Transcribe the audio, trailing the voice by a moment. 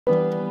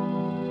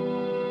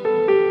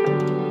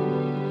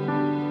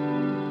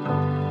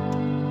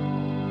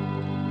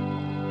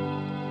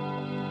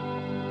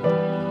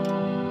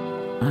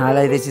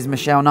Hello, this is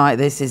Michele Knight.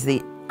 This is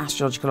the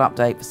astrological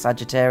update for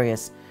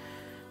Sagittarius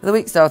for the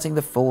week starting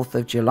the 4th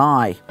of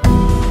July.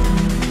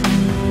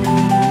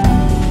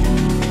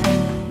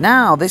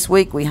 Now, this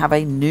week we have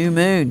a new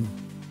moon.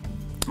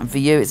 And for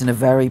you, it's in a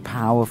very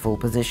powerful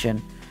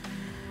position.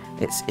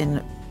 It's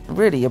in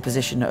really a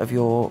position of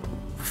your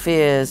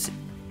fears,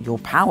 your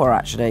power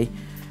actually,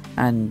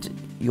 and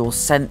your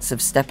sense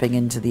of stepping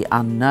into the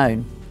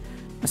unknown.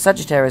 A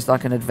Sagittarius is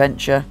like an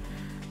adventure,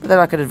 but they're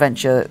like an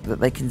adventure that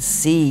they can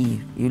see.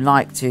 You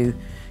like to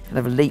kind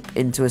of leap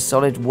into a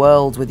solid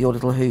world with your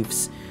little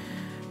hoofs.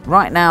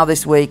 Right now,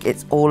 this week,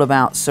 it's all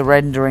about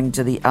surrendering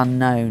to the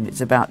unknown.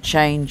 It's about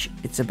change.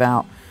 It's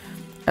about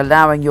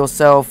allowing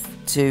yourself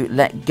to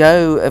let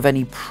go of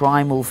any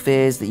primal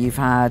fears that you've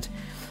had.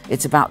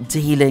 It's about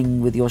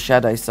dealing with your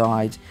shadow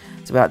side.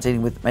 It's about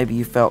dealing with maybe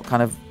you felt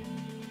kind of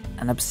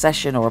an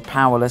obsession or a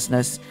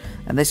powerlessness.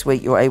 And this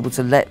week, you're able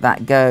to let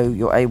that go.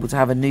 You're able to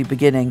have a new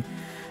beginning.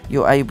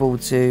 You're able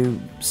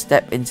to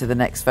step into the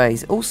next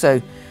phase.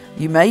 Also,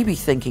 you may be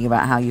thinking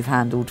about how you've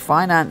handled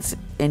finance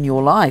in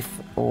your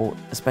life, or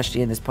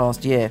especially in this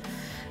past year.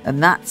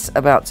 And that's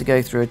about to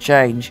go through a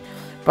change.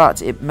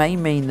 But it may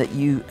mean that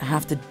you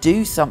have to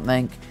do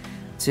something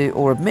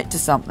or admit to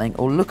something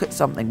or look at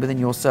something within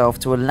yourself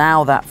to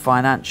allow that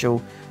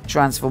financial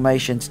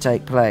transformation to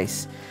take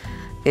place.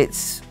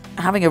 It's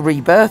having a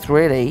rebirth,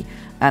 really,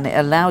 and it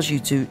allows you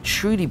to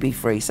truly be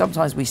free.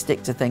 Sometimes we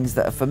stick to things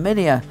that are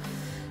familiar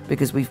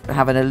because we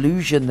have an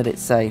illusion that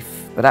it's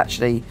safe. But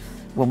actually,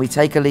 when we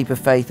take a leap of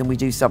faith and we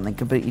do something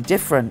completely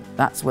different,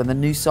 that's when the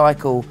new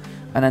cycle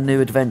and a new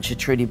adventure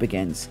truly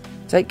begins.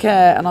 Take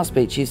care, and I'll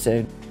speak to you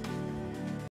soon.